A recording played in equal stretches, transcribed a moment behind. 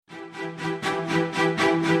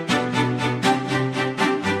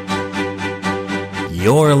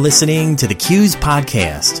You're listening to the Q's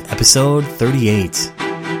Podcast, episode 38.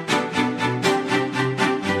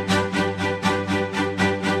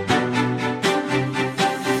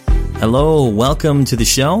 Hello, welcome to the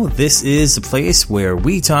show. This is the place where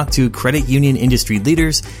we talk to credit union industry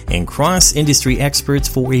leaders and cross-industry experts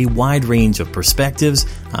for a wide range of perspectives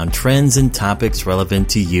on trends and topics relevant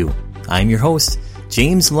to you. I'm your host,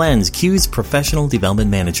 James Lenz, Q's Professional Development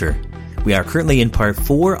Manager. We are currently in part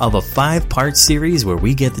 4 of a 5-part series where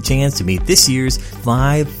we get the chance to meet this year's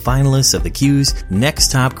 5 finalists of the Q's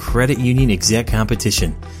Next Top Credit Union Exec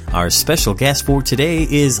Competition. Our special guest for today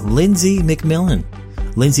is Lindsay McMillan.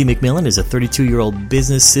 Lindsay McMillan is a 32-year-old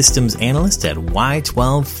business systems analyst at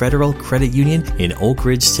Y12 Federal Credit Union in Oak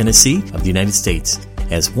Ridge, Tennessee of the United States.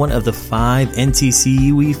 As one of the 5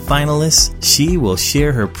 NTCUE finalists, she will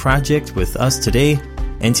share her project with us today.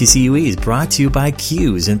 NTCUE is brought to you by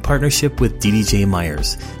Q's in partnership with DDJ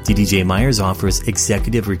Myers. DDJ Myers offers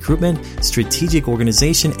executive recruitment, strategic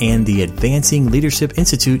organization, and the Advancing Leadership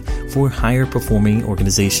Institute for higher performing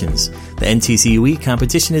organizations. The NTCUE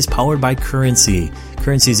competition is powered by Currency.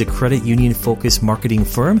 Currency is a credit union-focused marketing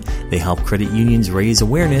firm. They help credit unions raise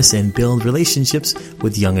awareness and build relationships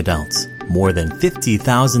with young adults. More than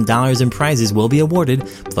 $50,000 in prizes will be awarded,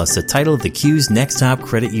 plus the title of the Q's Next Top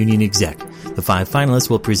Credit Union Exec. The 5 finalists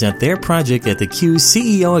will present their project at the Q's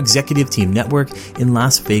CEO Executive Team Network in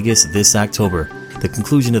Las Vegas this October. The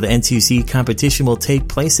conclusion of the NTC competition will take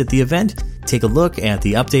place at the event. Take a look at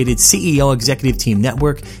the updated CEO Executive Team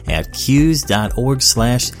Network at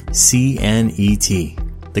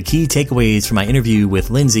qs.org/CNET. The key takeaways from my interview with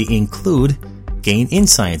Lindsay include: gain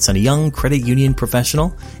insights on a young credit union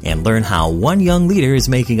professional, and learn how one young leader is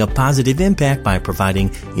making a positive impact by providing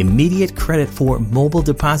immediate credit for mobile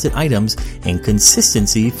deposit items and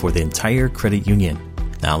consistency for the entire credit union.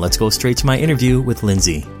 Now let's go straight to my interview with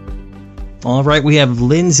Lindsay. All right, we have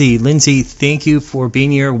Lindsay. Lindsay, thank you for being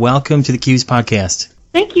here. Welcome to the Q's Podcast.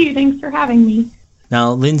 Thank you. Thanks for having me.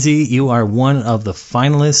 Now, Lindsay, you are one of the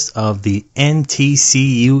finalists of the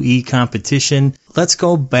NTCUE competition. Let's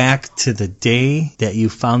go back to the day that you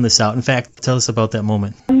found this out. In fact, tell us about that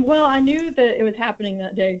moment. Well, I knew that it was happening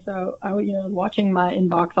that day, so I was watching my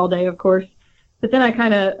inbox all day, of course. But then I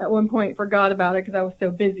kind of, at one point, forgot about it because I was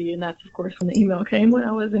so busy, and that's, of course, when the email came when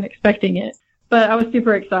I wasn't expecting it. But I was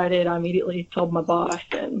super excited. I immediately told my boss,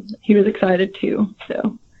 and he was excited too.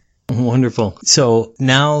 So wonderful. So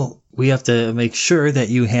now we have to make sure that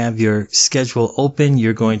you have your schedule open.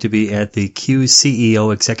 You're going to be at the Q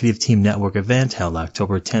CEO Executive Team Network event held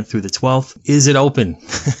October 10th through the 12th. Is it open?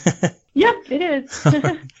 Yep, it is.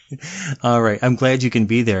 All right. I'm glad you can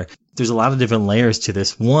be there. There's a lot of different layers to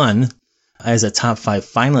this. One, as a top 5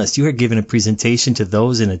 finalist, you are given a presentation to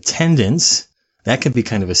those in attendance. That can be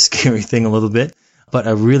kind of a scary thing a little bit, but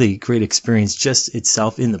a really great experience just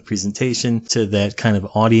itself in the presentation to that kind of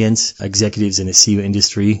audience, executives in the CU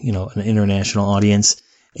industry, an international audience.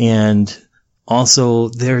 And also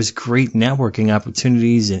there's great networking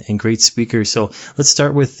opportunities and great speakers. So let's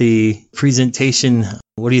start with the presentation.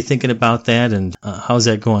 What are you thinking about that, and how's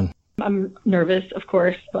that going? I'm nervous, of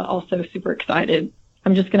course, but also super excited.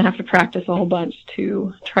 I'm just going to have to practice a whole bunch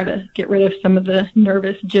to try to get rid of some of the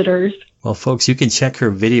nervous jitters. Well, folks, you can check her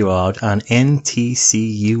video out on ntcue.com.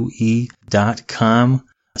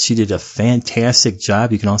 She did a fantastic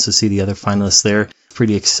job. You can also see the other finalists there.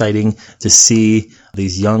 Pretty exciting to see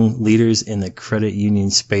these young leaders in the credit union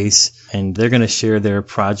space, and they're going to share their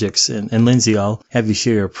projects. And Lindsay, I'll have you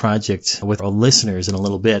share your project with our listeners in a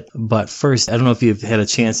little bit. But first, I don't know if you've had a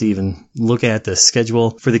chance to even look at the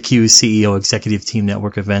schedule for the Q CEO Executive Team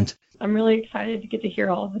Network event. I'm really excited to get to hear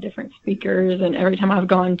all of the different speakers, and every time I've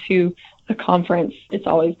gone to a conference, it's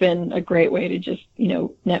always been a great way to just,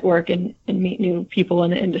 network and meet new people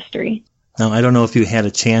in the industry. Now, I don't know if you had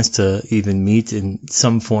a chance to even meet in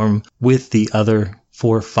some form with the other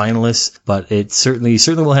 4 finalists, but you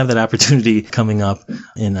certainly will have that opportunity coming up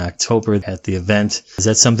in October at the event. Is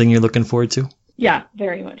that something you're looking forward to? Yeah,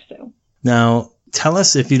 very much so. Now, tell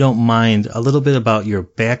us, if you don't mind, a little bit about your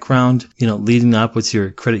background, leading up. What's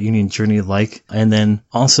your credit union journey like? And then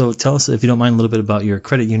also tell us, if you don't mind, a little bit about your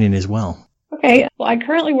credit union as well. Okay. Well, I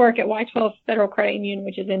currently work at Y12 Federal Credit Union,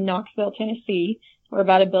 which is in Knoxville, Tennessee. We're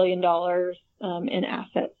about $1 billion in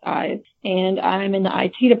asset size. And I'm in the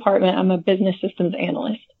IT department. I'm a business systems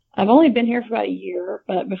analyst. I've only been here for about a year,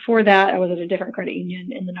 but before that, I was at a different credit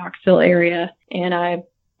union in the Knoxville area. And I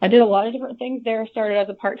did a lot of different things there. Started as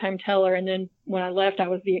a part-time teller, and then when I left, I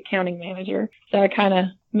was the accounting manager. So I kind of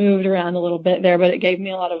moved around a little bit there, but it gave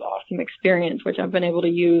me a lot of awesome experience, which I've been able to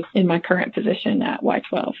use in my current position at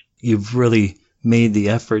Y12. You've really made the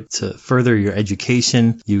effort to further your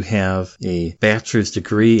education. You have a bachelor's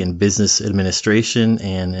degree in business administration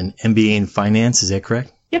and an MBA in finance. Is that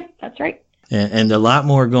correct? Yep, that's right. And a lot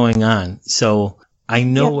more going on. So I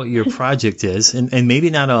know what your project is, and maybe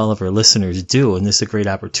not all of our listeners do, and this is a great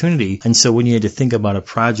opportunity. And so when you had to think about a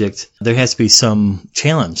project, there has to be some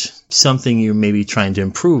challenge, something you're maybe trying to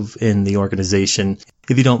improve in the organization.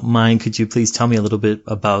 If you don't mind, could you please tell me a little bit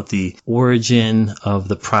about the origin of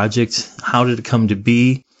the project? How did it come to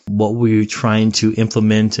be? What were you trying to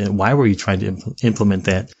implement, and why were you trying to implement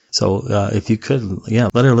that? So if you could,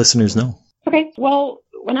 let our listeners know. Okay. Well,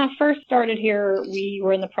 when I first started here, we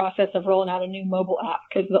were in the process of rolling out a new mobile app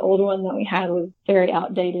because the old one that we had was very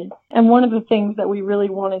outdated. And one of the things that we really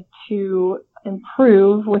wanted to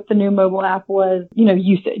improve with the new mobile app was,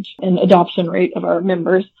 usage and adoption rate of our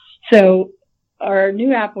members. So our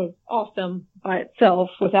new app was awesome by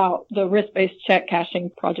itself without the risk-based check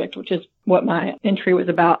cashing project, which is what my entry was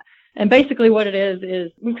about. And basically what it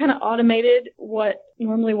is we've kind of automated what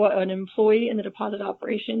an employee in the deposit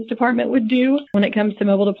operations department would do when it comes to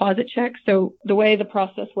mobile deposit checks. So the way the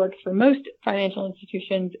process works for most financial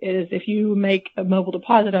institutions is if you make a mobile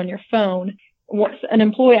deposit on your phone, an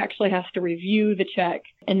employee actually has to review the check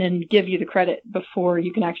and then give you the credit before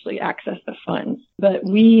you can actually access the funds. But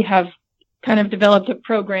we have kind of developed a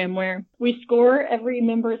program where we score every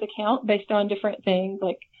member's account based on different things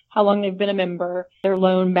like how long they've been a member, their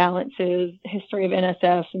loan balances, history of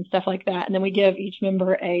NSFs and stuff like that. And then we give each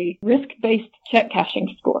member a risk-based check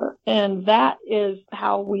cashing score. And that is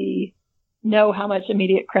how we know how much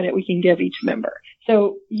immediate credit we can give each member.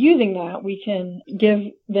 So using that, we can give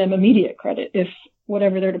them immediate credit if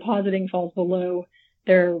whatever they're depositing falls below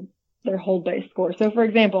their hold-based score. So for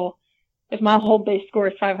example, if my hold-based score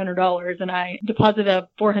is $500 and I deposit a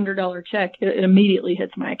 $400 check, it immediately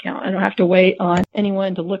hits my account. I don't have to wait on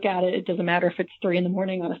anyone to look at it. It doesn't matter if it's 3 a.m.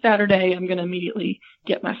 on a Saturday. I'm going to immediately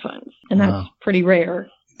get my funds. And that's pretty rare.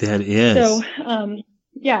 That is. So,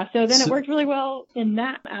 so then it worked really well in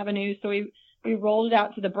that avenue. So we rolled it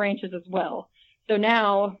out to the branches as well. So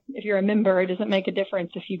now, if you're a member, it doesn't make a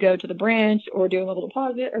difference if you go to the branch or do a mobile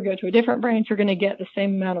deposit or go to a different branch, you're going to get the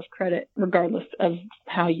same amount of credit regardless of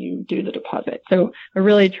how you do the deposit. So we're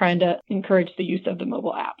really trying to encourage the use of the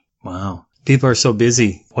mobile app. Wow. People are so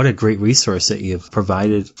busy. What a great resource that you've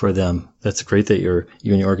provided for them. That's great that you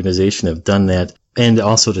and your organization have done that, and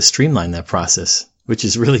also to streamline that process, which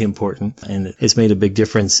is really important, and it's made a big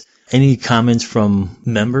difference. Any comments from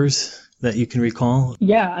members that you can recall?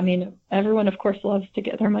 Yeah, I mean, everyone, of course, loves to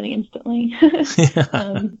get their money instantly.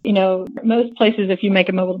 Most places, if you make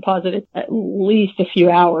a mobile deposit, it's at least a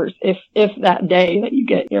few hours, if that day that you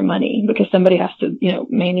get your money, because somebody has to,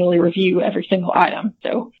 manually review every single item.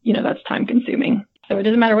 So, that's time consuming. So it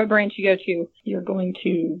doesn't matter what branch you go to, you're going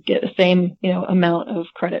to get the same, amount of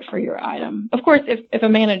credit for your item. Of course, if a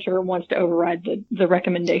manager wants to override the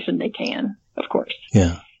recommendation, they can, of course.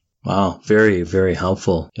 Yeah. Wow. Very, very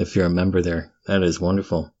helpful if you're a member there. That is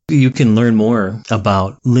wonderful. You can learn more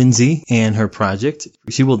about Lindsay and her project.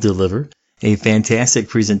 She will deliver a fantastic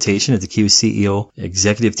presentation at the Q CEO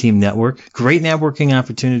Executive Team Network. Great networking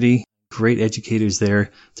opportunity. Great educators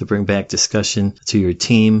there to bring back discussion to your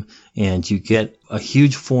team. And you get a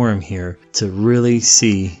huge forum here to really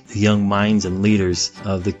see the young minds and leaders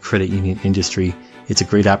of the credit union industry. It's a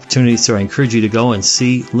great opportunity, so I encourage you to go and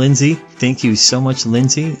see Lindsay. Thank you so much,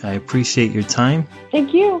 Lindsay. I appreciate your time.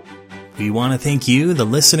 Thank you. We want to thank you, the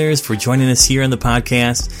listeners, for joining us here on the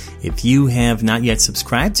podcast. If you have not yet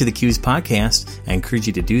subscribed to the Q's podcast, I encourage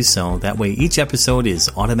you to do so. That way, each episode is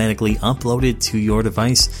automatically uploaded to your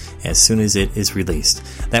device as soon as it is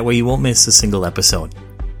released. That way, you won't miss a single episode.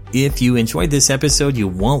 If you enjoyed this episode, you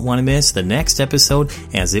won't want to miss the next episode,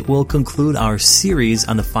 as it will conclude our series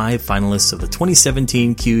on the 5 finalists of the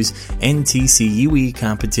 2017 Q's NTCUE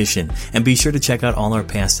competition. And be sure to check out all our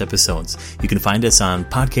past episodes. You can find us on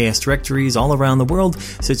podcast directories all around the world,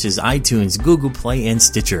 such as iTunes, Google Play, and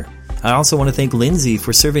Stitcher. I also want to thank Lindsay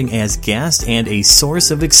for serving as guest and a source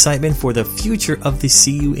of excitement for the future of the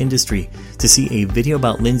CU industry. To see a video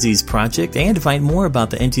about Lindsay's project and to find more about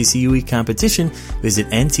the NTCUE competition, visit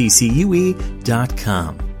ntcue.com.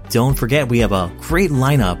 Don't forget, we have a great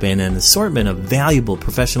lineup and an assortment of valuable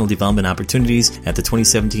professional development opportunities at the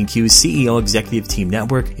 2017 Q CEO Executive Team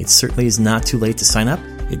Network. It certainly is not too late to sign up.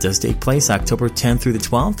 It does take place October 10th through the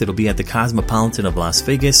 12th. It'll be at the Cosmopolitan of Las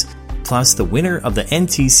Vegas. Plus, the winner of the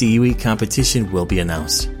NTCUE competition will be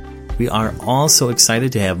announced. We are also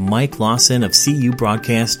excited to have Mike Lawson of CU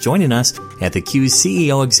Broadcast joining us at the Q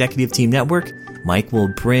CEO Executive Team Network. Mike will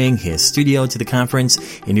bring his studio to the conference,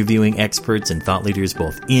 interviewing experts and thought leaders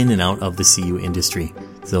both in and out of the CU industry.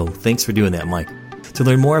 So thanks for doing that, Mike. To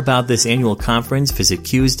learn more about this annual conference, visit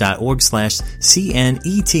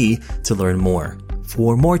CUES.org/CNET to learn more.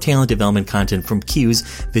 For more talent development content from CUES,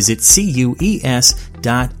 visit CUES.org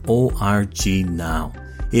now.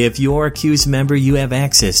 If you're a CUES member, you have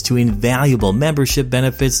access to invaluable membership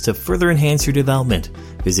benefits to further enhance your development.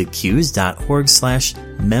 Visit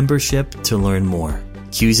CUES.org/membership to learn more.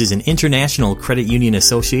 CUES is an international credit union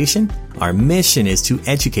association. Our mission is to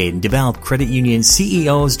educate and develop credit union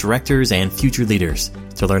CEOs, directors, and future leaders.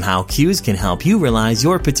 To learn how CUES can help you realize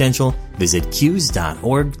your potential, visit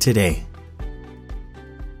CUES.org today.